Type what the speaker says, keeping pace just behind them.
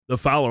The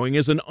following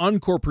is an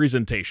encore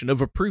presentation of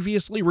a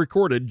previously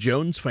recorded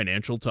Jones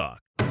Financial Talk.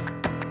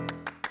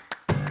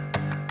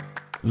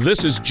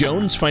 This is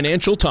Jones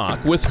Financial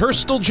Talk with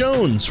Hurstel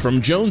Jones from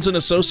Jones &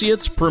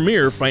 Associates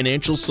Premier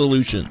Financial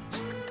Solutions.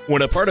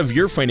 When a part of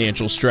your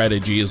financial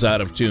strategy is out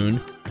of tune,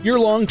 your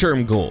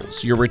long-term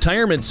goals, your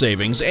retirement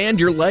savings, and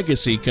your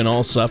legacy can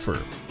all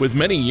suffer. With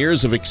many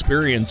years of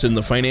experience in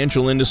the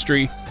financial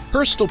industry,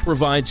 Hurstel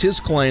provides his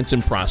clients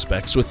and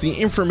prospects with the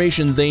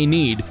information they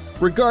need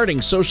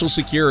regarding Social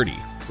Security,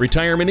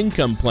 retirement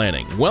income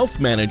planning,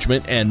 wealth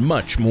management, and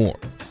much more.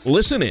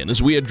 Listen in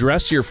as we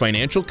address your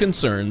financial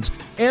concerns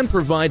and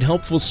provide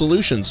helpful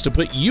solutions to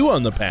put you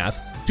on the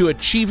path to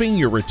achieving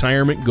your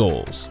retirement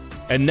goals.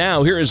 And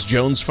now here is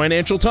Jones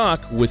Financial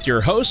Talk with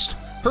your host,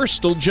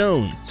 Hurstel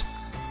Jones.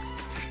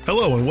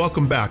 Hello and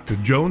welcome back to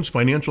Jones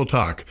Financial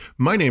Talk.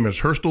 My name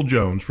is Hurstel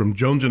Jones from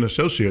Jones &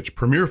 Associates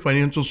Premier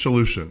Financial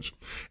Solutions.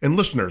 And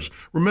listeners,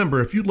 remember,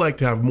 if you'd like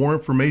to have more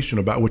information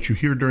about what you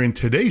hear during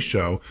today's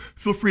show,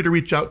 feel free to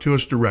reach out to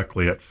us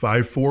directly at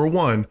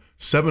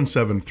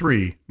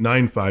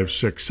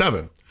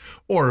 541-773-9567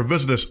 or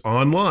visit us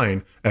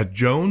online at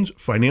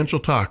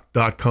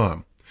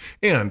jonesfinancialtalk.com.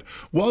 And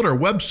while at our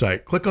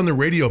website, click on the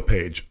radio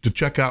page to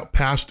check out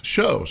past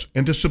shows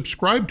and to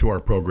subscribe to our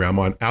program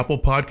on Apple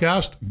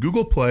Podcast,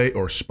 Google Play,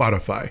 or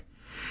Spotify.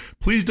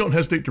 Please don't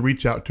hesitate to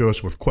reach out to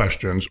us with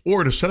questions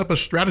or to set up a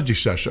strategy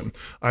session,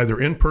 either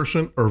in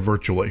person or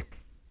virtually.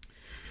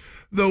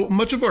 Though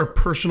much of our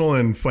personal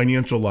and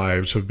financial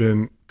lives have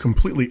been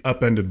completely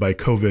upended by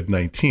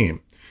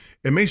COVID-19,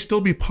 it may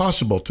still be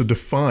possible to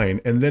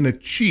define and then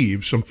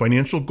achieve some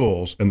financial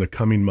goals in the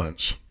coming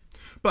months.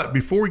 But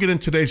before we get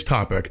into today's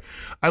topic,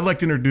 I'd like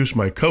to introduce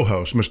my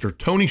co-host, Mr.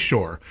 Tony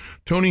Shore.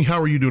 Tony,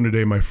 how are you doing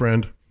today, my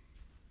friend?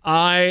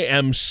 I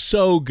am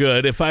so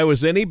good. If I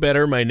was any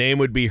better, my name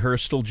would be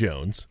Hurstel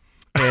Jones,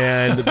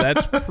 and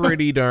that's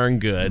pretty darn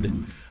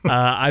good.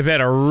 I've had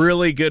a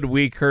really good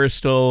week,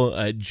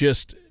 Hurstel,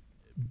 just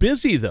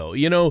busy, though.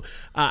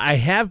 I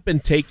have been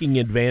taking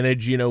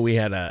advantage. We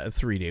had a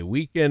 3-day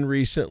weekend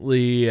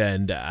recently,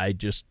 and I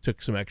just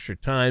took some extra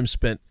time,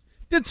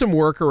 did some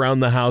work around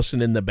the house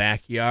and in the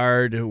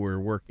backyard. We're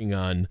working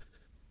on,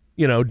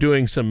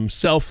 doing some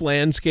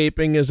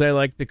self-landscaping, as I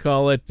like to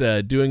call it,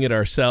 doing it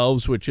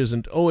ourselves, which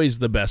isn't always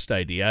the best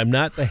idea. I'm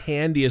not the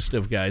handiest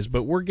of guys,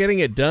 but we're getting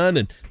it done.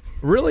 And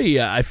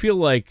really, I feel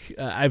like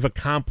I've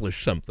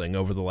accomplished something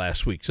over the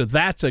last week. So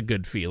that's a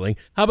good feeling.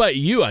 How about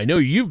you? I know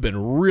you've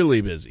been really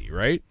busy,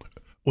 right?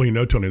 Well,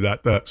 Tony,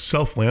 that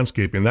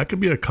self-landscaping, that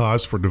could be a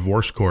cause for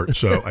divorce court.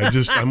 So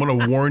I'm going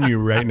to warn you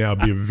right now,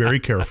 be very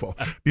careful.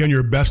 Be on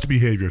your best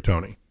behavior,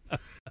 Tony.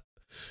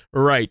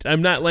 Right.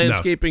 I'm not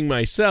landscaping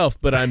myself,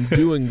 but I'm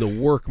doing the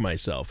work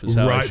myself is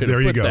how I should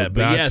have put that.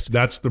 But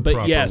that's the proper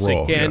role. But yes,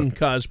 it can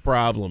cause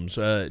problems.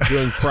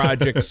 Doing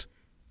projects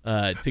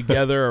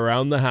together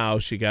around the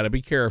house, you got to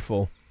be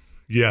careful.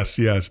 Yes.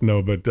 No,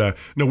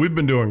 we've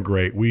been doing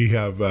great. We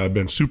have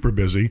been super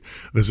busy.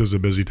 This is a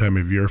busy time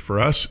of year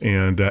for us,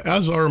 and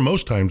as are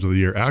most times of the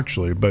year,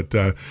 actually. But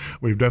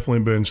we've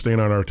definitely been staying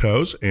on our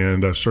toes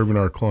and serving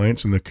our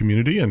clients in the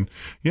community, and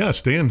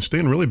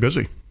staying really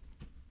busy.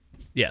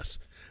 Yes.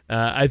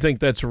 I think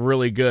that's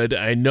really good.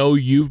 I know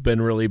you've been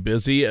really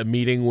busy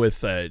meeting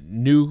with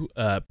new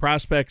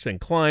prospects and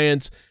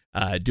clients,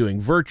 doing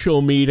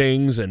virtual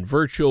meetings and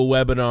virtual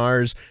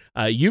webinars.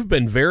 You've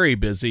been very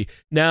busy.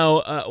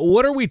 Now,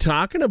 what are we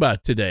talking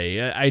about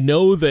today? I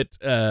know that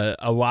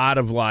a lot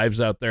of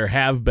lives out there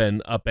have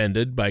been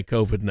upended by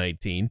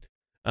COVID-19.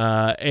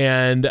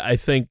 And I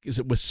think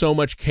with so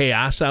much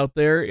chaos out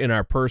there in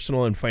our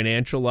personal and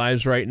financial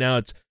lives right now,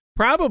 it's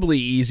probably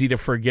easy to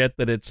forget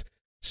that it's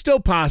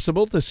still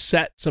possible to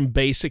set some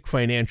basic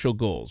financial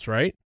goals,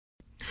 right?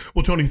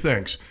 Well, Tony,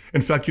 thanks. In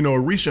fact, a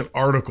recent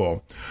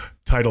article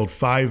titled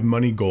 5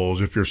 Money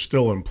Goals If You're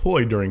Still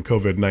Employed During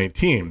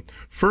COVID-19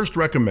 first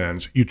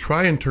recommends you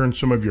try and turn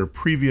some of your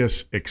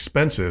previous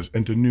expenses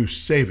into new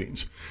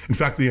savings. In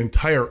fact, the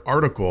entire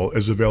article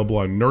is available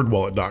on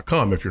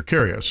nerdwallet.com if you're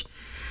curious.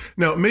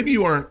 Now, maybe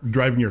you aren't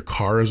driving your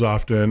car as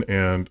often,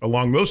 and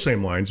along those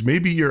same lines,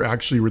 maybe you're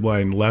actually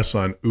relying less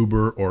on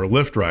Uber or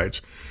Lyft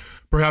rides.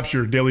 Perhaps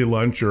your daily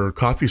lunch or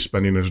coffee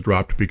spending has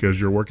dropped because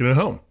you're working at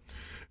home.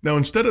 Now,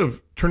 instead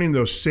of turning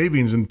those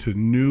savings into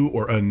new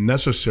or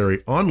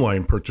unnecessary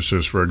online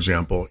purchases, for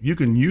example, you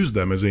can use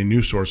them as a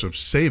new source of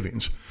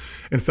savings.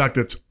 In fact,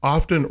 it's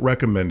often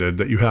recommended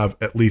that you have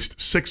at least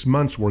 6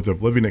 months worth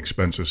of living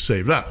expenses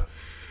saved up.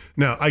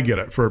 Now, I get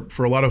it. For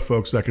a lot of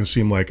folks, that can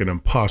seem like an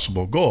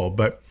impossible goal,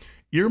 but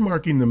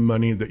earmarking the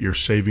money that you're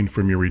saving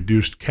from your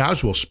reduced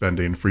casual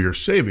spending for your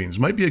savings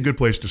might be a good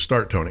place to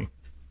start, Tony.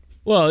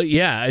 Well,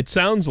 yeah, it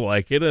sounds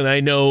like it, and I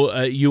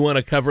know you want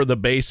to cover the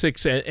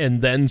basics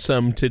and then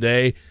some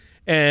today.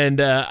 And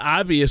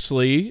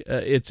obviously,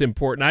 it's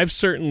important. I've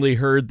certainly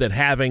heard that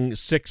having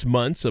 6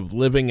 months of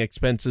living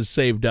expenses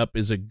saved up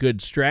is a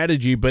good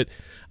strategy, but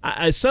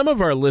some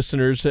of our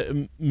listeners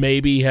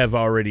maybe have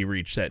already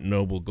reached that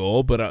noble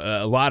goal, but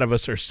a lot of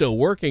us are still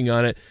working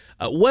on it.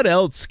 What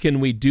else can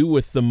we do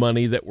with the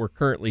money that we're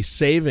currently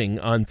saving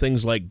on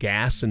things like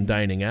gas and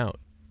dining out?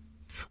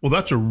 Well,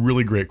 that's a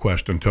really great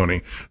question,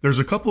 Tony. There's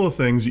a couple of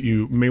things that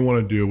you may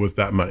want to do with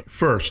that money.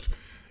 First,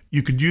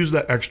 you could use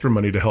that extra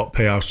money to help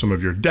pay off some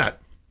of your debt.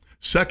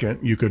 Second,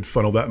 you could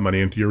funnel that money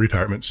into your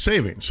retirement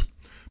savings.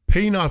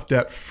 Paying off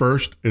debt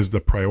first is the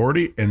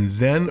priority, and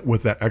then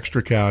with that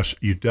extra cash,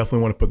 you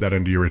definitely want to put that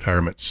into your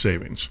retirement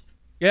savings.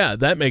 Yeah,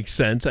 that makes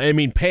sense. I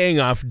mean, paying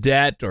off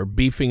debt or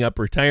beefing up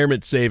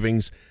retirement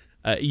savings,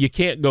 you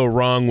can't go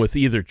wrong with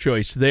either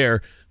choice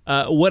there.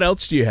 What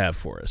else do you have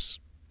for us?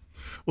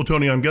 Well,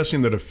 Tony, I'm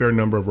guessing that a fair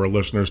number of our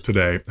listeners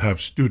today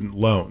have student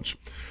loans.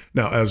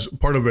 Now, as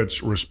part of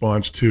its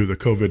response to the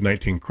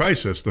COVID-19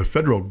 crisis, the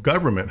federal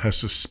government has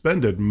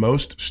suspended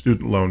most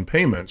student loan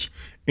payments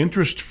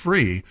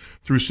interest-free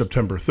through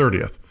September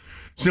 30th.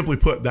 Simply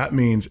put, that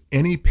means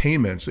any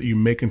payments that you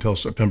make until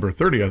September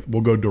 30th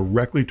will go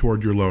directly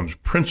toward your loan's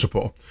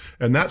principal.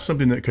 And that's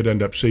something that could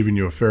end up saving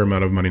you a fair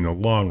amount of money in the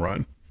long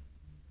run.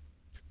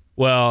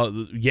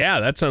 Well, yeah,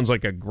 that sounds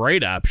like a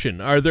great option.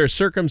 Are there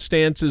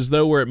circumstances,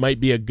 though, where it might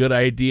be a good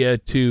idea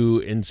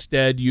to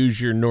instead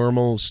use your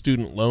normal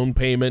student loan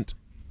payment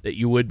that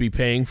you would be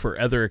paying for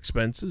other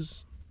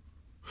expenses?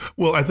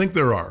 Well, I think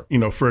there are.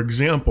 For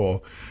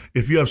example,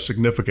 if you have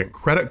significant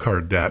credit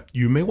card debt,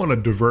 you may want to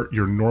divert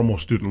your normal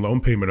student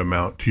loan payment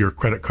amount to your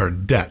credit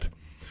card debt.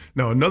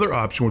 Now, another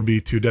option would be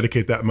to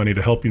dedicate that money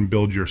to helping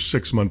build your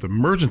 6-month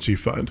emergency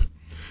fund.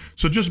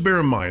 So just bear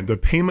in mind, the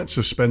payment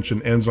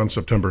suspension ends on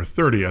September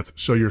 30th,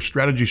 so your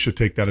strategy should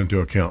take that into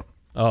account.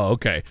 Oh,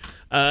 okay.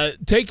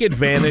 Take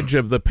advantage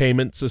of the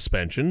payment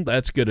suspension.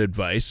 That's good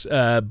advice,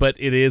 but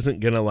it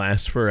isn't going to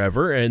last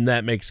forever, and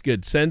that makes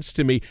good sense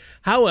to me.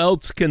 How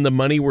else can the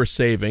money we're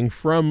saving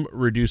from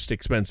reduced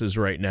expenses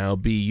right now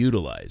be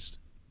utilized?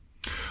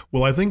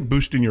 Well, I think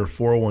boosting your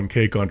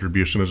 401k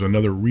contribution is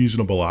another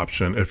reasonable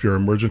option if your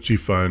emergency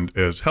fund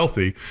is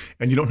healthy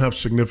and you don't have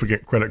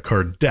significant credit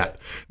card debt.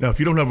 Now, if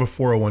you don't have a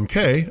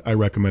 401k, I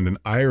recommend an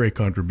IRA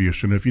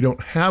contribution. If you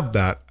don't have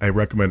that, I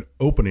recommend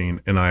opening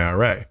an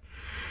IRA.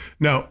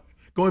 Now,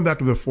 going back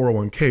to the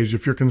 401ks,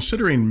 if you're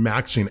considering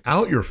maxing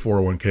out your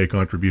 401k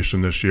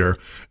contribution this year,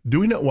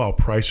 doing it while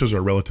prices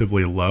are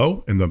relatively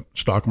low in the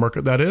stock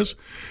market, that is,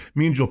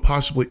 means you'll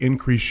possibly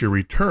increase your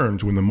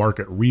returns when the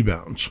market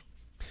rebounds.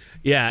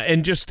 Yeah,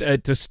 and just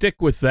to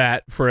stick with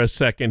that for a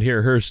second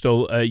here,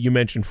 Hurstel, you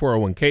mentioned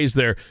 401ks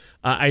there.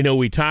 I know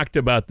we talked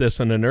about this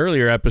in an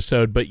earlier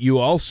episode, but you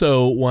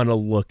also want to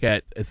look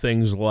at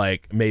things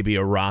like maybe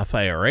a Roth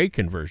IRA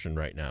conversion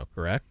right now,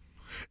 correct?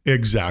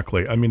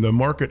 Exactly. I mean, the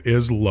market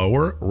is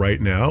lower right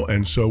now.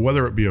 And so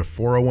whether it be a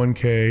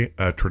 401k,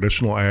 a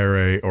traditional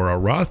IRA, or a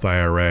Roth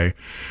IRA,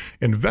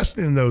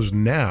 investing in those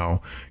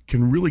now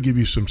can really give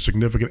you some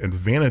significant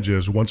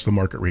advantages once the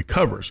market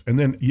recovers. And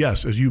then,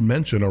 yes, as you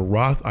mentioned, a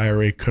Roth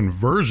IRA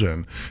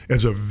conversion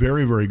is a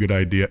very, very good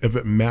idea if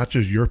it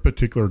matches your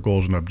particular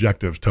goals and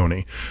objectives,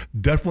 Tony.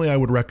 Definitely, I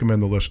would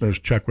recommend the listeners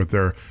check with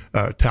their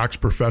tax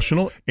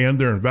professional and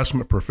their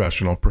investment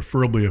professional,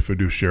 preferably a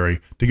fiduciary,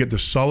 to get the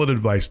solid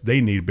advice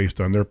they need based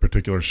on their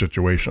particular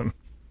situation.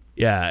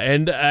 Yeah,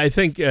 and I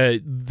think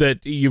that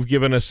you've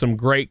given us some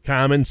great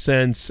common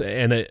sense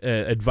and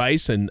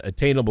advice and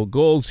attainable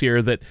goals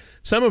here that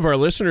some of our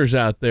listeners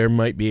out there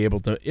might be able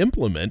to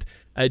implement.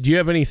 Do you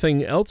have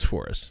anything else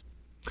for us?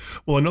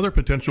 Well, another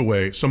potential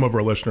way some of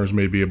our listeners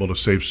may be able to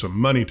save some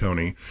money,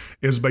 Tony,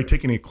 is by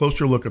taking a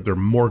closer look at their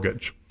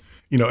mortgage.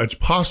 It's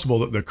possible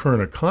that the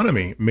current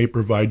economy may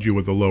provide you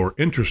with a lower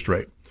interest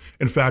rate.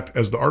 In fact,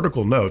 as the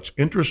article notes,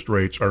 interest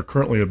rates are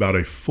currently about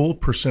a full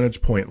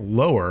percentage point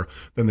lower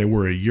than they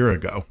were a year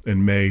ago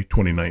in May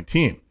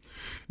 2019.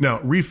 Now,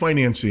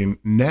 refinancing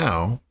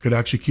now could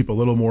actually keep a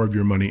little more of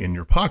your money in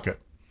your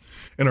pocket.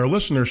 And our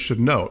listeners should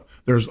note,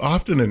 there's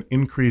often an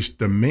increased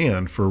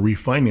demand for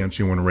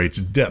refinancing when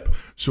rates dip,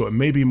 so it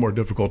may be more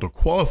difficult to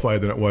qualify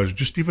than it was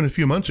just even a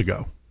few months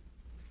ago.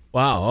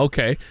 Wow,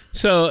 okay.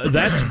 So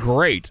that's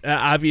great.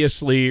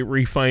 Obviously,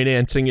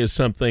 refinancing is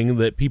something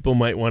that people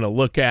might want to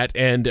look at.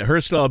 And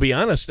Hurstel, I'll be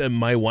honest,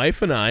 my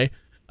wife and I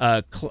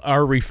are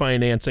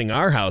refinancing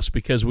our house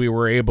because we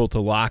were able to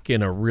lock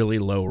in a really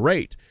low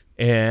rate.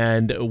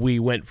 And we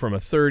went from a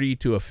 30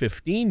 to a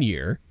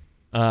 15-year.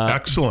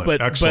 Excellent.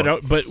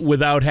 But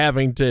without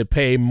having to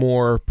pay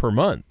more per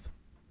month.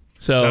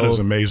 So that is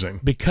amazing.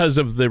 Because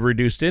of the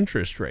reduced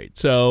interest rate.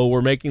 So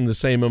we're making the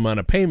same amount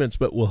of payments,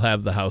 but we'll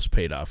have the house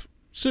paid off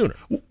sooner,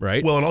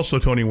 right? Well, and also,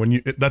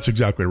 Tony, that's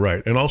exactly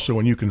right. And also,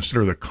 when you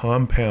consider the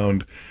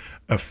compound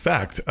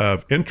effect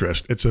of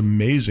interest, it's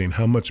amazing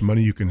how much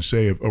money you can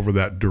save over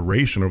that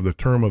duration, over the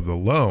term of the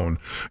loan,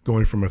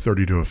 going from a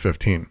 30 to a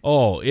 15.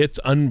 Oh, it's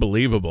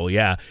unbelievable.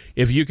 Yeah.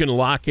 If you can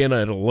lock in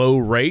at a low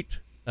rate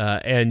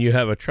and you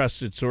have a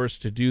trusted source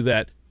to do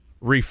that,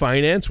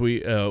 refinance,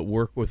 we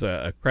work with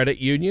a credit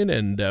union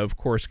and, of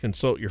course,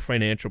 consult your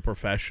financial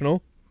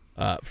professional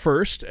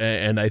first.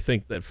 And I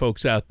think that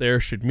folks out there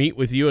should meet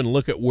with you and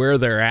look at where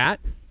they're at,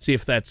 see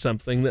if that's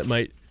something that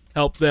might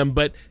help them.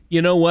 But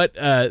you know what?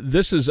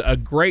 This is a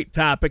great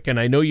topic, and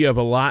I know you have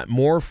a lot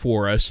more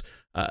for us,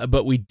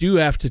 but we do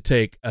have to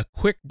take a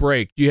quick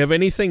break. Do you have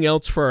anything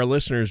else for our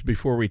listeners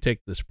before we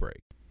take this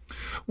break?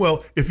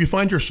 Well, if you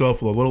find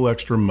yourself with a little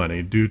extra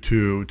money due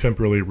to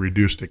temporarily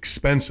reduced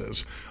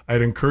expenses,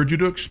 I'd encourage you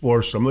to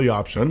explore some of the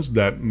options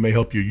that may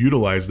help you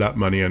utilize that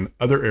money in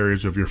other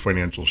areas of your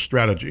financial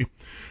strategy.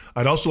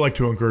 I'd also like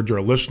to encourage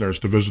our listeners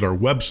to visit our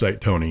website,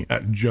 Tony,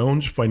 at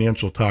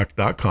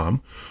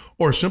jonesfinancialtalk.com,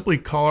 or simply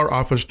call our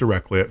office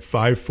directly at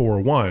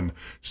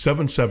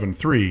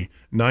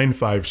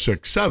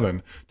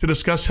 541-773-9567 to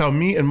discuss how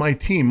me and my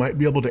team might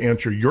be able to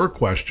answer your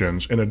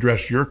questions and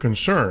address your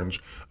concerns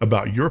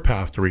about your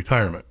path to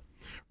retirement.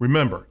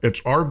 Remember,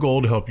 it's our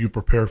goal to help you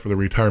prepare for the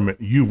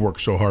retirement you've worked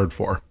so hard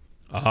for.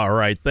 All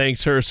right.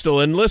 Thanks,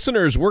 Hurstel. And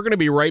listeners, we're going to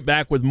be right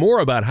back with more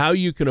about how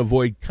you can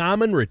avoid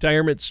common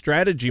retirement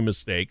strategy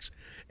mistakes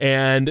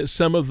and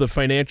some of the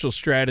financial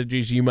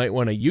strategies you might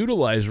want to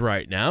utilize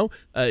right now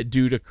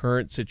due to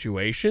current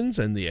situations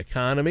and the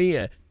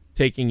economy,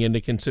 taking into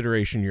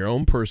consideration your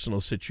own personal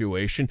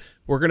situation.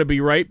 We're going to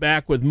be right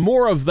back with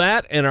more of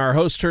that and our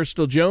host,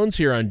 Hurstel Jones,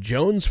 here on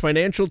Jones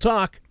Financial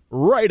Talk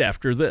right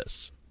after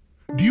this.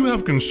 Do you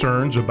have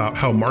concerns about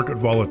how market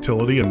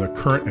volatility and the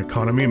current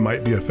economy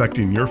might be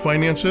affecting your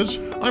finances?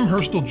 I'm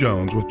Hurstel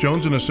Jones with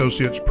Jones &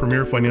 Associates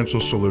Premier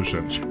Financial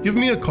Solutions. Give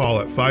me a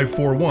call at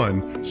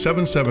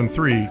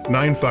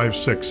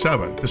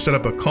 541-773-9567 to set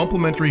up a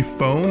complimentary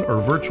phone or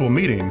virtual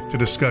meeting to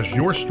discuss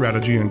your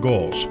strategy and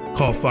goals.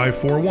 Call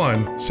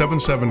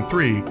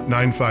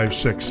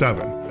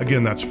 541-773-9567.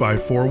 Again, that's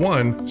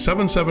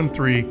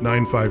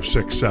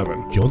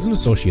 541-773-9567. Jones &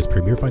 Associates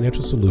Premier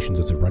Financial Solutions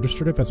is a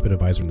registered investment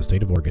advisor in the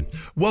state of Oregon.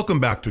 Welcome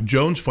back to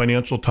Jones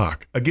Financial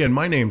Talk. Again,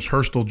 my name's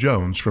Hurstel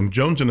Jones from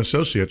Jones &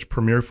 Associates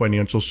Premier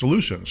Financial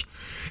Solutions.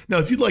 Now,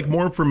 if you'd like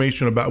more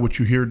information about what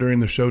you hear during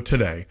the show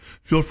today,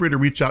 feel free to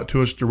reach out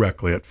to us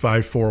directly at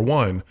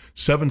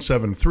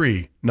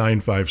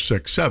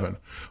 541-773-9567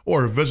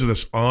 or visit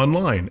us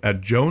online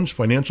at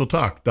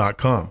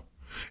jonesfinancialtalk.com.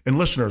 And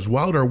listeners,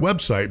 while at our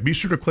website, be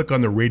sure to click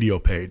on the radio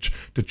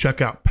page to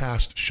check out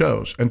past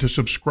shows and to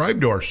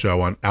subscribe to our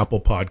show on Apple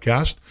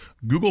Podcast,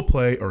 Google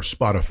Play, or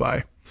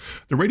Spotify.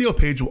 The radio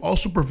page will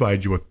also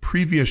provide you with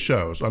previous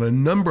shows on a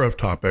number of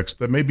topics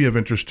that may be of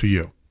interest to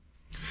you.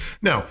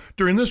 Now,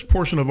 during this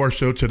portion of our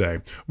show today,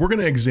 we're going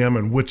to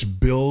examine which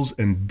bills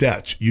and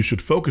debts you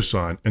should focus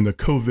on in the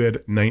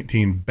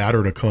COVID-19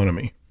 battered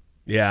economy.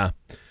 Yeah,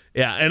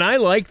 and I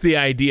like the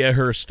idea,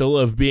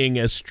 Hurstel, of being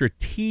as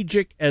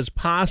strategic as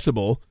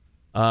possible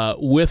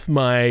with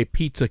my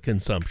pizza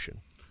consumption.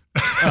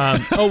 I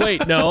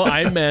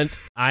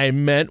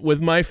meant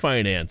with my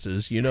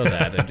finances. You know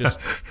that. I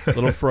just a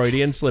little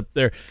Freudian slip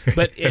there.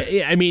 But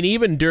I mean,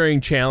 even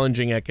during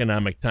challenging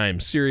economic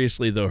times,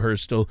 seriously though,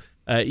 Hurstel,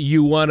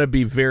 you want to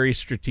be very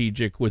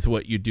strategic with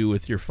what you do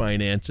with your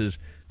finances.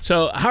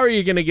 So how are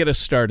you going to get us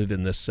started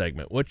in this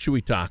segment? What should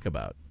we talk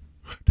about?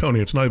 Tony,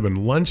 it's not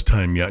even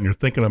lunchtime yet, and you're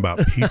thinking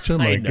about pizza?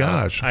 My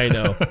gosh. I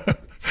know.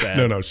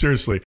 No,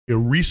 seriously. A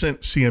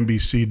recent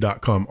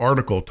CNBC.com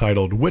article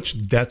titled,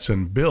 "Which Debts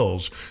and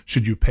Bills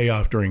Should You Pay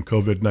Off During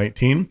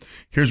COVID-19?"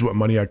 Here's what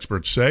money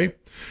experts say.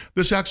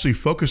 This actually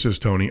focuses,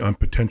 Tony, on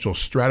potential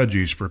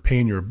strategies for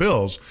paying your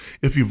bills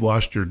if you've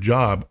lost your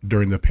job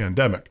during the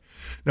pandemic.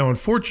 Now,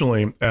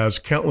 unfortunately, as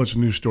countless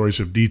news stories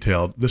have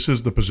detailed, this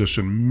is the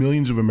position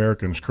millions of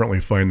Americans currently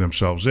find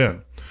themselves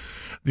in.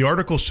 The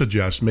article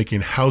suggests making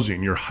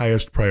housing your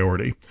highest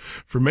priority.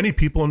 For many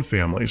people and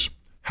families,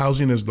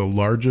 housing is the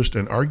largest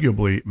and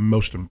arguably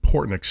most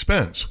important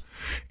expense.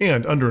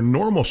 And under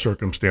normal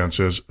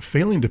circumstances,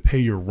 failing to pay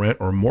your rent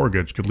or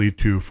mortgage could lead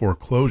to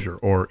foreclosure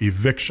or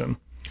eviction.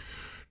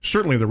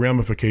 Certainly, the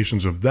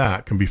ramifications of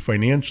that can be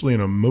financially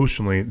and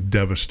emotionally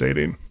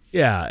devastating.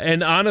 Yeah,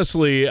 and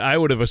honestly, I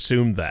would have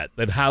assumed that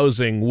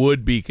housing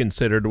would be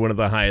considered one of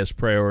the highest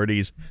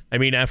priorities. I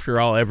mean, after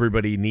all,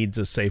 everybody needs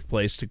a safe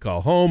place to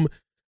call home.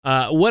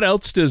 What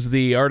else does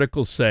the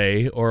article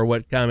say, or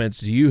what comments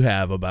do you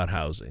have about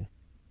housing?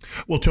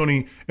 Well,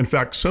 Tony, in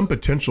fact, some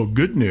potential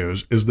good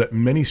news is that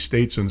many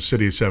states and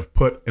cities have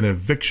put an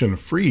eviction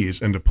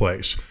freeze into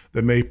place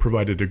that may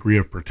provide a degree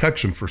of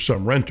protection for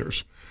some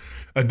renters.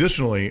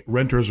 Additionally,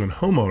 renters and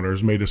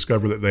homeowners may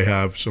discover that they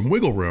have some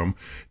wiggle room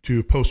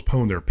to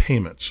postpone their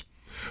payments.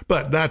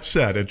 But that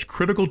said, it's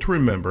critical to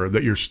remember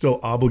that you're still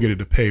obligated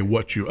to pay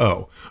what you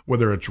owe,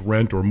 whether it's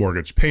rent or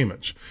mortgage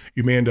payments.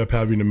 You may end up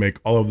having to make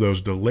all of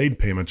those delayed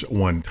payments at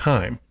one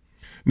time.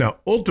 Now,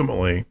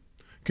 ultimately,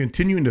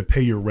 continuing to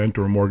pay your rent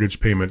or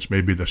mortgage payments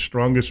may be the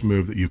strongest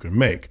move that you can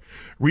make.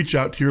 Reach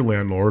out to your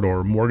landlord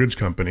or mortgage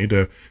company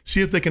to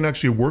see if they can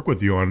actually work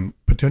with you on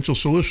potential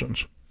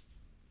solutions.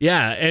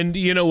 Yeah, and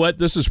you know what?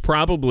 This is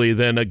probably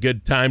then a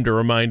good time to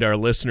remind our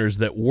listeners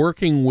that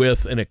working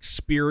with an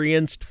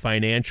experienced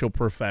financial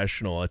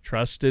professional, a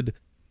trusted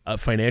a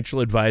financial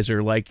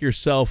advisor like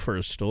yourself,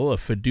 Hurstel, a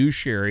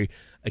fiduciary,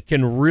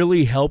 can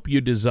really help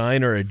you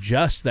design or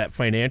adjust that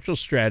financial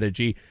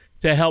strategy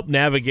to help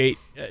navigate,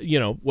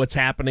 what's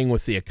happening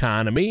with the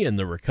economy and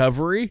the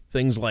recovery,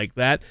 things like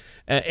that,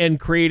 and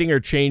creating or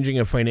changing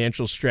a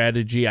financial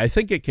strategy. I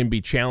think it can be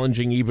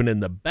challenging even in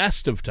the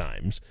best of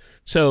times.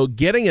 So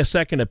getting a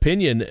second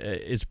opinion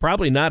is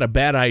probably not a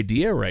bad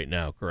idea right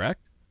now,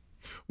 correct?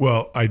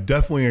 Well, I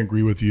definitely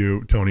agree with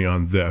you, Tony,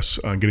 on this,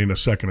 on getting a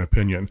second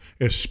opinion,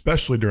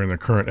 especially during the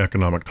current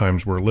economic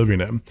times we're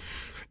living in.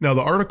 Now,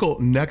 the article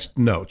next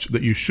notes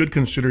that you should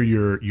consider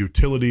your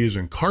utilities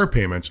and car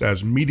payments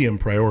as medium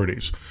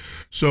priorities.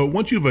 So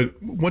once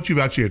you've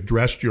actually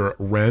addressed your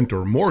rent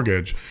or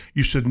mortgage,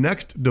 you should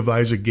next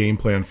devise a game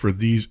plan for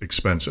these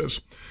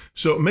expenses.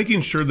 So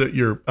making sure that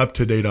you're up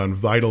to date on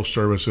vital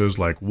services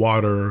like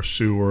water,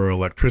 sewer,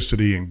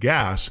 electricity, and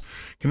gas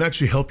can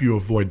actually help you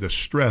avoid the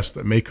stress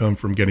that may come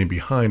from getting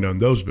behind on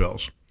those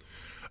bills.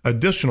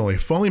 Additionally,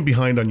 falling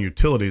behind on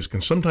utilities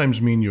can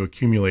sometimes mean you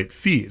accumulate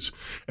fees,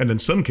 and in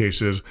some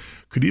cases,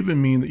 could even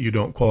mean that you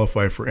don't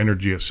qualify for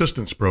energy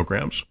assistance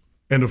programs.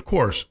 And of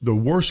course, the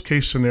worst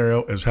case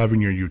scenario is having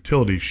your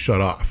utilities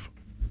shut off.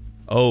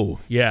 Oh,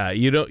 yeah,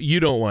 you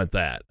don't want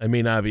that. I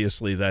mean,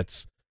 obviously,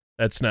 that's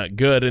not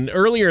good. And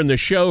earlier in the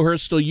show,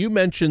 Hurstel, you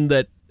mentioned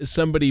that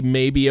somebody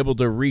may be able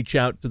to reach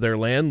out to their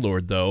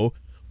landlord, though,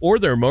 or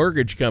their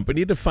mortgage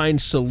company to find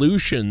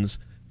solutions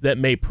that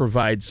may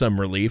provide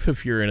some relief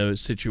if you're in a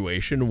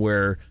situation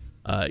where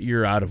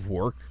you're out of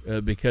work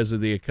because of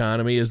the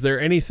economy. Is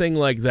there anything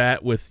like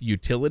that with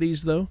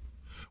utilities, though?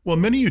 Well,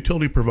 many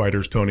utility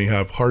providers, Tony,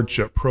 have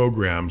hardship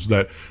programs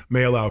that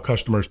may allow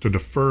customers to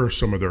defer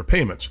some of their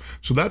payments.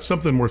 So that's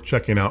something worth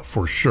checking out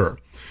for sure.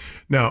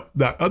 Now,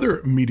 that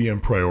other medium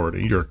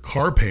priority, your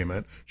car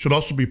payment, should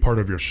also be part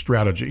of your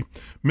strategy.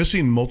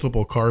 Missing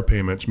multiple car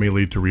payments may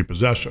lead to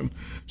repossession.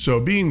 So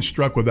being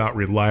struck without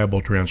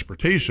reliable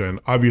transportation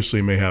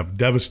obviously may have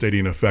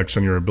devastating effects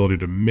on your ability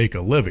to make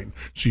a living.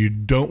 So you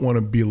don't want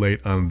to be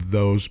late on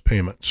those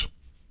payments.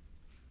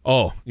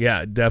 Oh,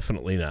 yeah,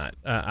 definitely not,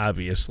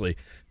 obviously.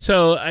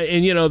 So,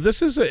 and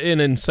this is an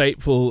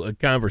insightful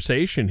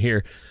conversation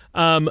here.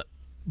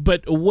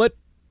 But what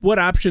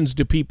options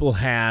do people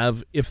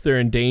have if they're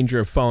in danger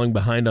of falling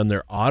behind on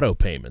their auto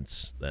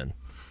payments then?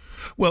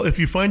 Well, if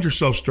you find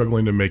yourself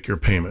struggling to make your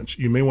payments,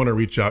 you may want to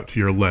reach out to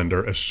your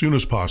lender as soon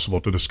as possible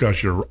to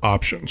discuss your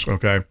options,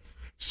 okay?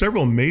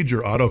 Several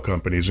major auto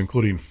companies,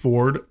 including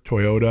Ford,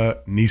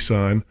 Toyota,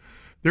 Nissan,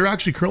 they're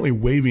actually currently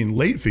waiving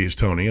late fees,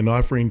 Tony, and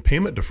offering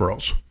payment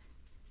deferrals.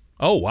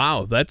 Oh,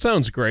 wow. That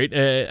sounds great.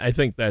 I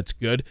think that's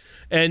good.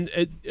 And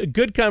a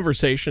good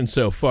conversation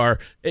so far.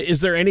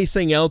 Is there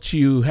anything else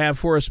you have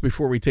for us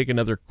before we take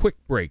another quick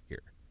break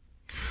here?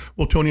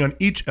 Well, Tony, on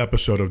each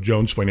episode of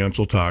Jones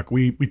Financial Talk,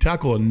 we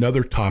tackle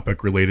another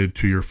topic related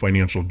to your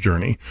financial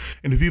journey.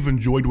 And if you've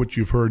enjoyed what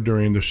you've heard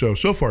during the show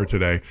so far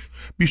today,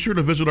 be sure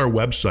to visit our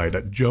website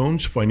at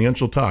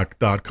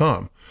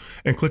jonesfinancialtalk.com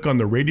and click on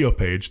the radio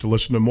page to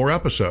listen to more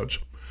episodes.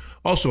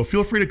 Also,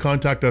 feel free to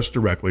contact us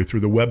directly through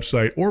the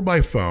website or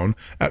by phone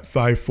at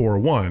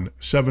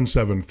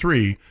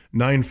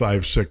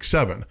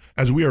 541-773-9567,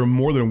 as we are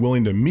more than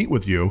willing to meet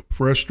with you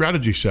for a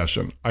strategy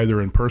session,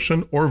 either in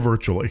person or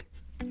virtually.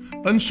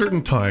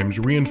 Uncertain times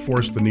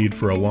reinforce the need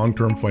for a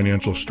long-term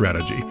financial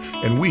strategy,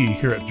 and we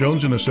here at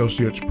Jones &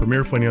 Associates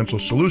Premier Financial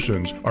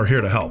Solutions are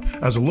here to help.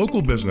 As a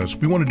local business,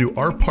 we want to do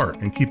our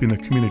part in keeping the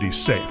community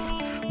safe.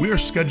 We are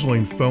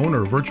scheduling phone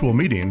or virtual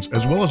meetings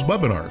as well as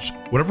webinars,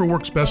 whatever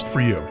works best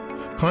for you.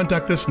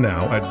 Contact us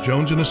now at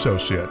Jones &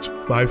 Associates,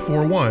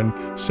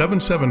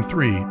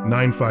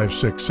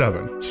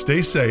 541-773-9567.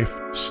 Stay safe,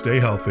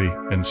 stay healthy,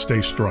 and stay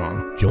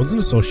strong. Jones &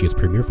 Associates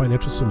Premier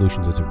Financial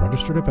Solutions is a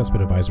registered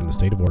investment advisor in the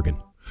state of Oregon.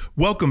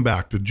 Welcome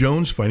back to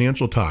Jones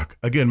Financial Talk.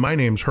 Again, my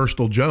name's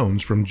Hurstel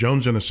Jones from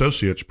Jones &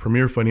 Associates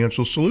Premier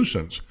Financial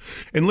Solutions.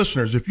 And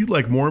listeners, if you'd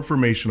like more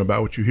information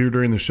about what you hear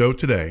during the show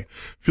today,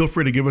 feel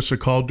free to give us a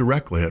call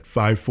directly at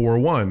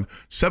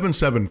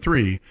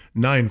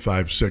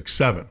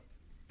 541-773-9567.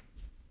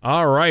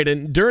 All right,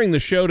 and during the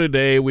show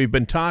today, we've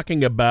been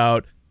talking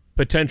about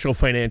potential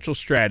financial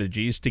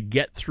strategies to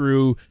get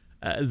through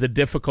the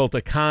difficult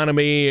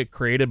economy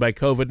created by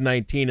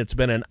COVID-19. It's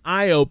been an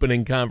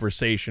eye-opening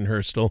conversation,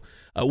 Hurstel.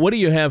 What do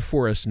you have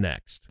for us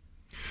next?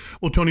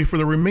 Well, Tony, for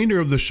the remainder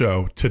of the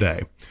show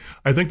today,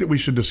 I think that we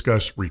should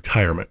discuss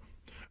retirement.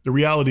 The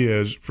reality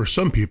is, for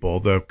some people,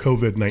 the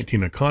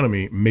COVID-19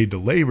 economy may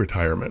delay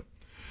retirement.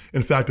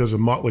 In fact, as a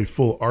Motley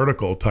Fool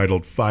article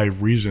titled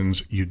 5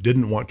 Reasons You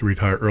Didn't Want to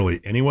Retire Early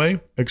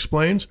Anyway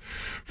explains,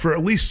 for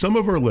at least some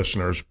of our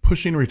listeners,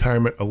 pushing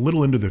retirement a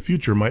little into the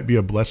future might be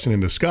a blessing in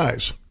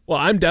disguise. Well,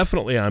 I'm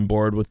definitely on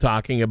board with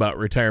talking about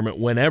retirement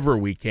whenever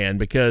we can,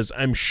 because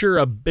I'm sure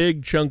a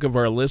big chunk of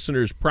our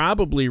listeners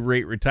probably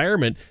rate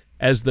retirement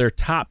as their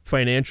top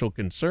financial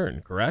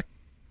concern, correct?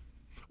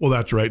 Well,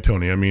 that's right,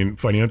 Tony. I mean,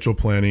 financial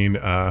planning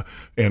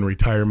and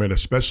retirement,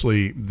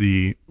 especially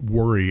the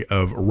worry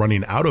of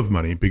running out of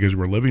money because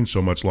we're living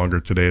so much longer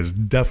today, is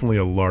definitely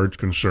a large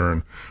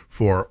concern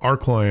for our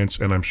clients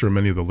and I'm sure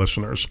many of the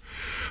listeners.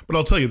 But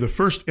I'll tell you, the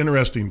first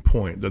interesting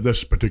point that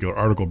this particular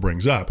article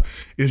brings up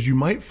is you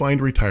might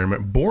find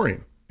retirement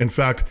boring. In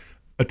fact,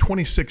 a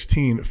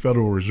 2016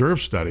 Federal Reserve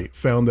study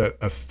found that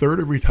a third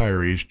of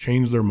retirees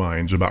changed their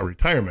minds about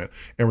retirement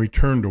and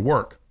returned to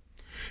work.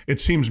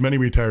 It seems many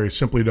retirees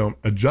simply don't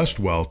adjust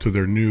well to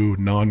their new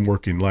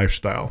non-working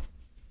lifestyle.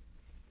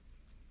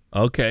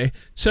 Okay,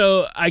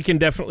 so I can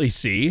definitely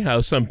see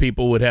how some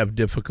people would have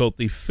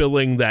difficulty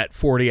filling that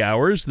 40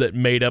 hours that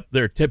made up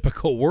their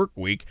typical work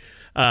week.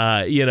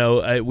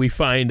 We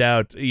find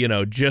out,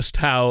 just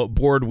how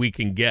bored we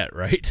can get,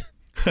 right?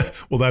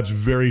 Well, that's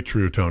very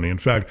true, Tony. In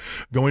fact,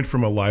 going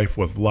from a life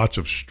with lots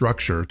of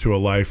structure to a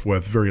life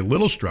with very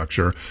little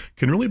structure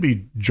can really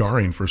be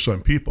jarring for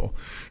some people.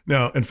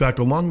 Now, in fact,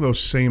 along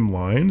those same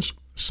lines,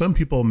 some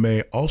people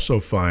may also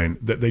find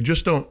that they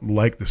just don't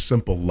like the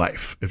simple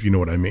life, if you know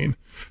what I mean.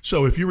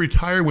 So if you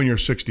retire when you're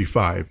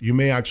 65, you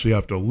may actually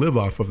have to live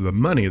off of the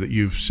money that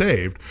you've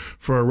saved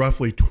for a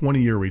roughly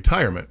 20-year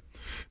retirement.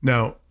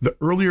 Now, the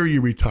earlier you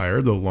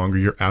retire, the longer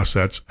your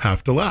assets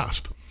have to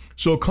last.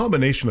 So a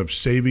combination of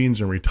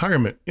savings and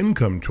retirement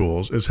income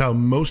tools is how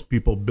most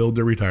people build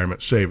their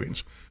retirement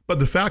savings. But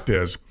the fact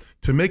is,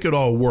 to make it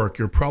all work,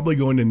 you're probably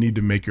going to need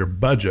to make your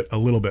budget a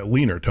little bit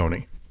leaner,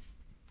 Tony.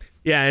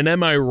 Yeah, and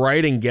am I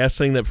right in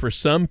guessing that for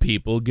some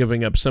people,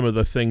 giving up some of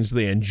the things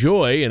they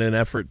enjoy in an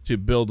effort to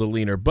build a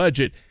leaner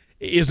budget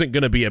isn't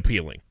going to be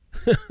appealing?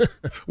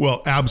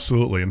 Well,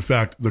 absolutely. In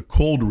fact, the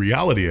cold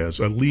reality is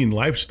a lean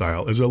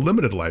lifestyle is a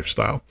limited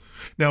lifestyle.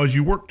 Now, as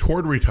you work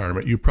toward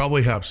retirement, you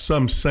probably have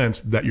some sense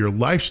that your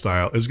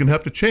lifestyle is going to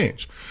have to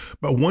change.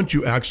 But once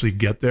you actually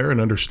get there and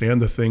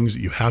understand the things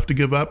that you have to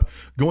give up,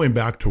 going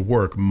back to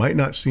work might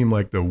not seem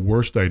like the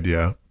worst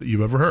idea that you've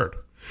ever heard.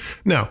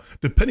 Now,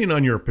 depending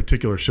on your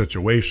particular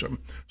situation,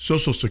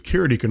 Social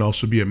Security can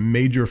also be a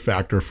major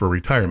factor for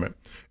retirement,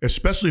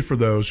 especially for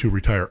those who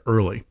retire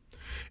early.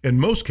 In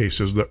most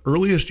cases, the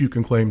earliest you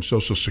can claim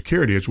Social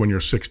Security is when you're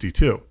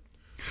 62.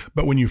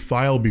 But when you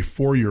file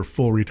before your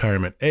full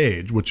retirement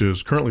age, which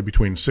is currently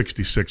between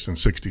 66 and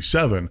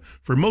 67,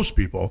 for most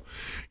people,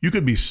 you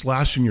could be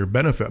slashing your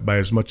benefit by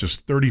as much as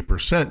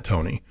 30%,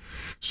 Tony.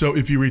 So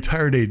if you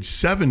retire at age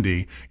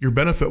 70, your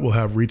benefit will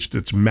have reached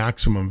its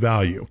maximum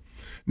value.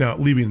 Now,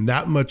 leaving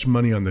that much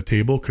money on the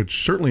table could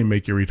certainly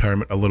make your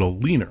retirement a little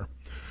leaner.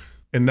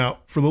 And now,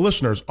 for the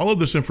listeners, all of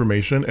this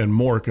information and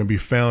more can be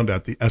found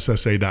at the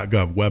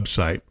SSA.gov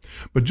website.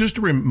 But just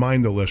to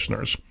remind the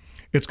listeners,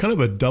 it's kind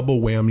of a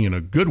double whammy in a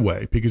good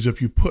way, because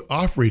if you put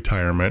off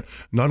retirement,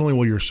 not only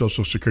will your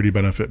Social Security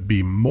benefit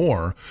be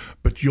more,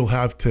 but you'll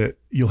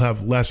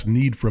have less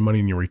need for money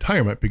in your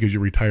retirement because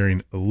you're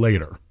retiring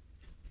later.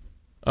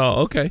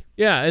 Oh, okay.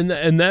 Yeah,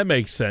 and that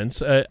makes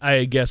sense.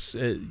 I guess,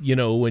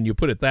 when you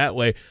put it that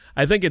way,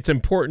 I think it's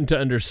important to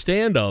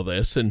understand all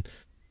this.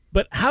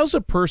 But how's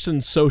a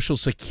person's Social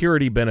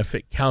Security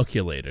benefit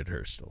calculated,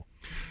 Hurstel?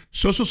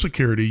 Social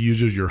Security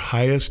uses your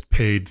highest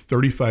paid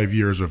 35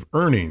 years of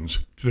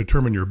earnings to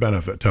determine your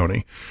benefit,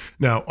 Tony.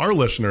 Now, our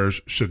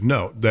listeners should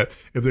note that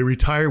if they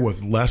retire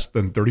with less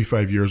than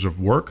 35 years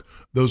of work,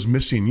 those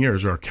missing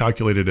years are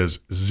calculated as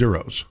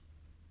zeros.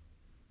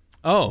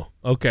 Oh,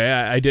 okay.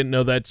 I didn't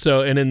know that.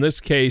 So, and in this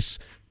case,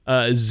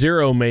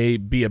 zero may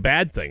be a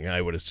bad thing,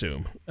 I would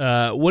assume.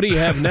 What do you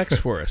have next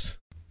for us?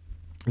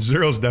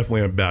 Zero is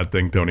definitely a bad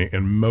thing, Tony,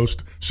 in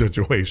most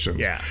situations.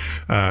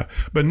 Yeah.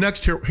 But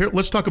next here,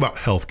 let's talk about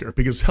healthcare,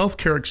 because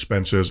healthcare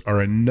expenses are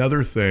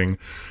another thing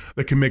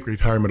that can make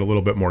retirement a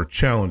little bit more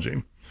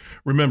challenging.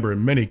 Remember,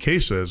 in many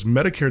cases,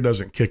 Medicare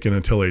doesn't kick in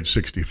until age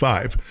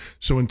 65.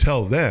 So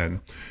until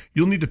then,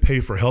 you'll need to pay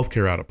for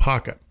healthcare out of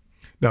pocket.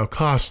 Now,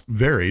 costs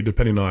vary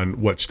depending on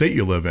what state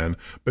you live in,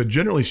 but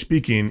generally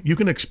speaking, you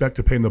can expect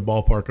to pay in the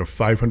ballpark of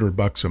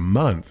 $500 a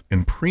month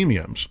in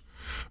premiums.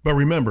 But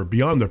remember,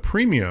 beyond the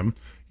premium,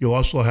 you'll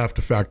also have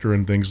to factor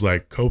in things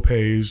like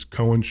copays,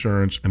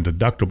 coinsurance, and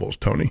deductibles,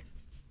 Tony.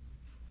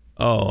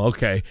 Oh,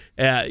 okay.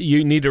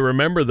 You need to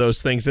remember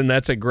those things, and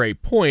that's a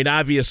great point.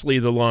 Obviously,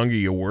 the longer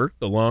you work,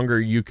 the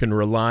longer you can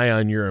rely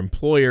on your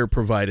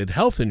employer-provided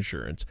health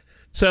insurance.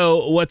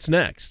 So what's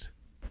next?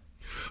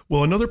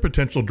 Well, another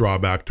potential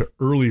drawback to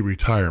early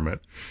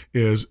retirement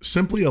is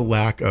simply a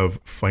lack of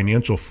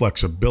financial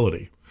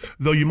flexibility.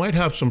 Though you might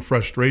have some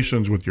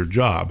frustrations with your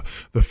job,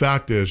 the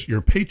fact is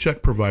your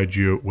paycheck provides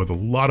you with a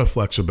lot of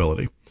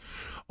flexibility.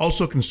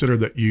 Also consider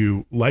that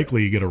you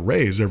likely get a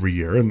raise every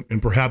year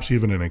and perhaps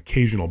even an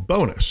occasional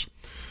bonus.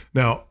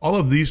 Now, all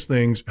of these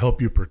things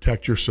help you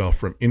protect yourself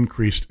from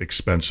increased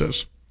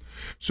expenses.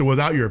 So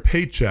without your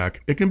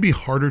paycheck, it can be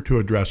harder to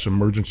address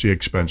emergency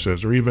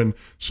expenses or even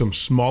some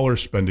smaller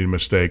spending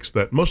mistakes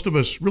that most of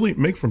us really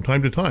make from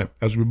time to time,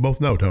 as we both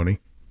know, Tony.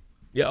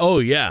 Yeah. Oh,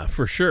 yeah,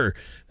 for sure.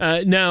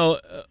 Now,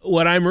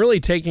 what I'm really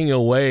taking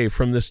away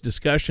from this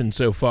discussion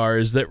so far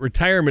is that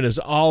retirement is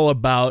all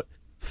about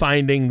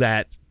finding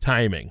that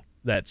timing,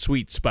 that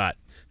sweet spot.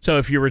 So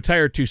if you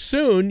retire too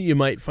soon, you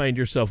might find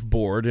yourself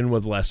bored and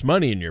with less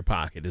money in your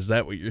pocket. Is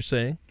that what you're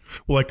saying?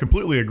 Well, I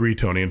completely agree,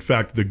 Tony. In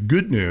fact, the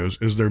good news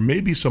is there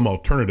may be some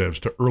alternatives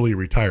to early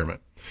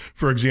retirement.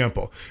 For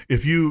example,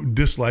 if you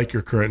dislike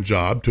your current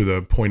job to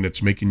the point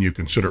it's making you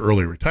consider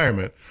early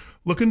retirement,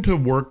 look into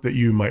work that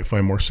you might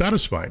find more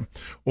satisfying.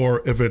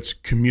 Or if it's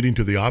commuting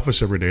to the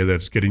office every day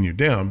that's getting you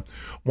down,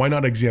 why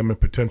not examine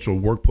potential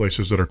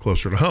workplaces that are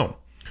closer to home?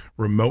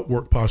 Remote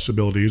work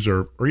possibilities,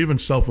 or even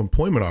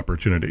self-employment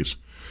opportunities.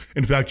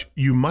 In fact,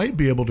 you might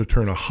be able to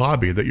turn a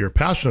hobby that you're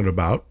passionate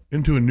about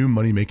into a new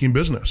money-making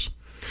business.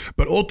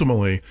 But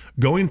ultimately,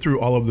 going through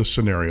all of the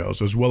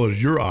scenarios as well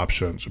as your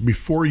options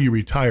before you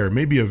retire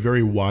may be a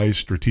very wise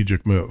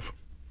strategic move.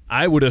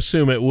 I would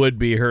assume it would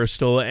be,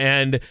 Hurstel,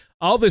 and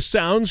all this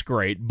sounds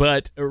great,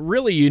 but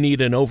really you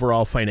need an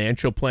overall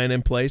financial plan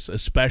in place,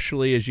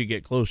 especially as you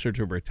get closer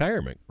to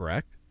retirement,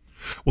 correct?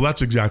 Well,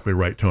 that's exactly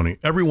right, Tony.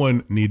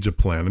 Everyone needs a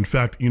plan. In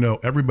fact,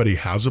 everybody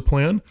has a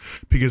plan,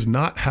 because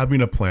not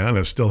having a plan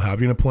is still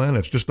having a plan.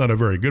 It's just not a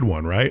very good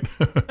one, right?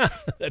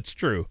 That's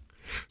true.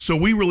 So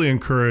we really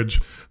encourage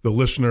the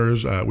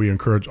listeners, we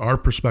encourage our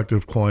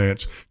prospective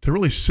clients to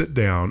really sit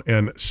down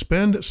and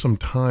spend some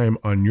time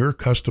on your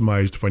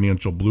customized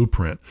financial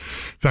blueprint.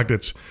 In fact,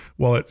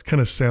 while it kind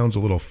of sounds a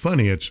little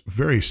funny, it's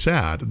very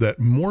sad that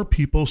more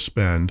people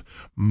spend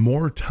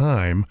more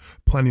time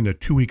planning a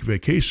 2-week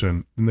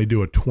vacation than they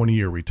do a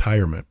 20-year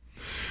retirement.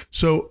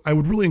 So I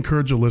would really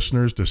encourage the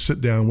listeners to sit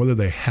down, whether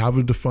they have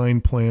a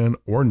defined plan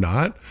or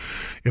not.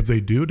 If they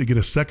do, to get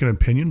a second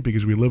opinion,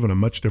 because we live in a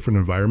much different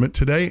environment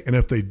today. And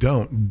if they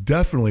don't,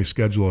 definitely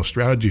schedule a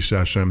strategy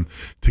session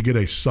to get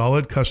a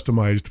solid,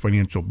 customized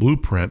financial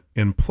blueprint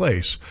in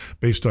place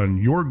based on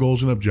your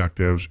goals and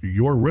objectives,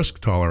 your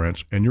risk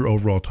tolerance, and your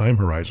overall time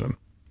horizon.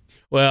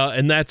 Well,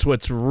 and that's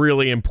what's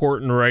really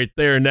important right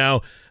there. Now,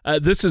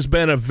 this has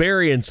been a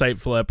very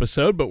insightful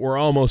episode, but we're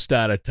almost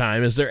out of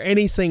time. Is there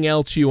anything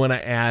else you want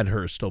to add,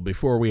 Hurstel,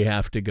 before we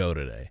have to go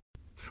today?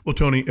 Well,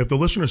 Tony, if the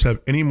listeners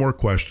have any more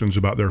questions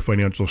about their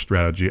financial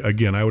strategy,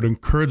 again, I would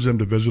encourage them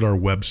to visit our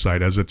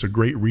website, as it's a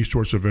great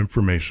resource of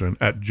information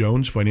at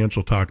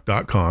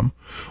jonesfinancialtalk.com,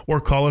 or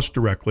call us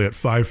directly at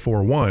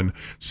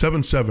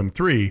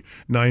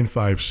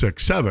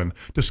 541-773-9567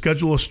 to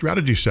schedule a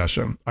strategy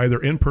session, either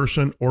in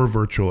person or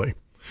virtually.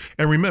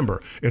 And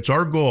remember, it's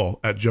our goal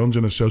at Jones &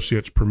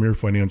 Associates Premier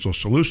Financial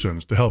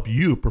Solutions to help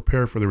you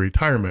prepare for the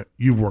retirement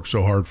you've worked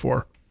so hard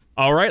for.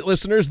 All right,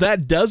 listeners,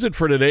 that does it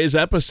for today's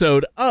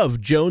episode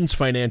of Jones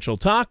Financial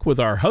Talk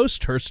with our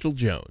host, Hurstel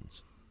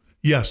Jones.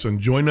 Yes, and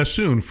join us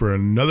soon for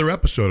another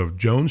episode of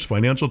Jones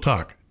Financial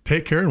Talk.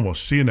 Take care, and we'll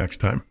see you next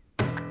time.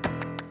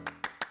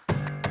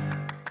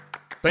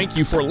 Thank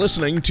you for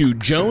listening to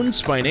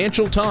Jones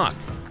Financial Talk.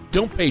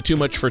 Don't pay too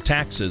much for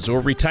taxes or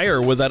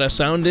retire without a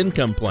sound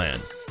income plan.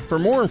 For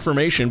more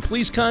information,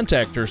 please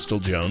contact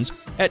Hurstel Jones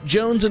at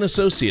Jones &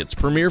 Associates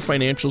Premier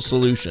Financial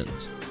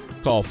Solutions.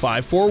 Call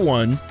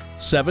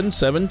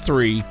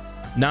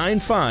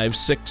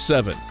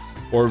 541-773-9567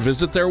 or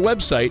visit their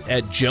website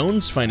at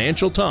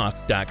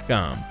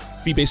jonesfinancialtalk.com.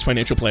 Fee-based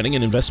financial planning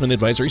and investment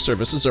advisory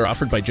services are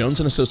offered by Jones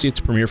 &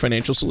 Associates Premier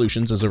Financial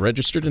Solutions as a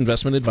registered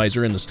investment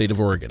advisor in the state of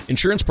Oregon.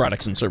 Insurance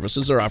products and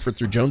services are offered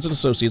through Jones &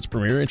 Associates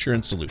Premier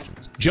Insurance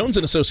Solutions. Jones &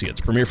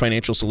 Associates Premier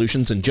Financial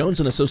Solutions and Jones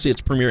 &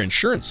 Associates Premier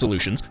Insurance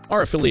Solutions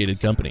are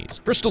affiliated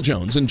companies. Hurstel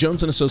Jones and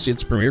Jones &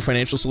 Associates Premier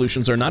Financial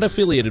Solutions are not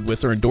affiliated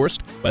with or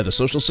endorsed by the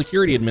Social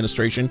Security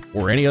Administration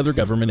or any other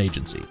government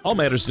agency. All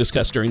matters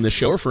discussed during this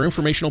show are for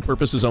informational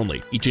purposes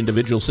only. Each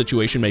individual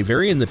situation may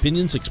vary, and the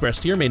opinions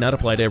expressed here may not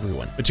apply to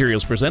everyone. Materials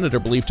presented are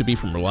believed to be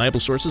from reliable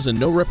sources, and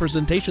no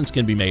representations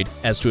can be made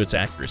as to its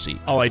accuracy.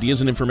 All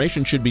ideas and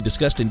information should be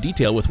discussed in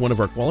detail with one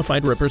of our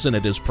qualified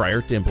representatives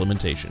prior to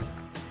implementation.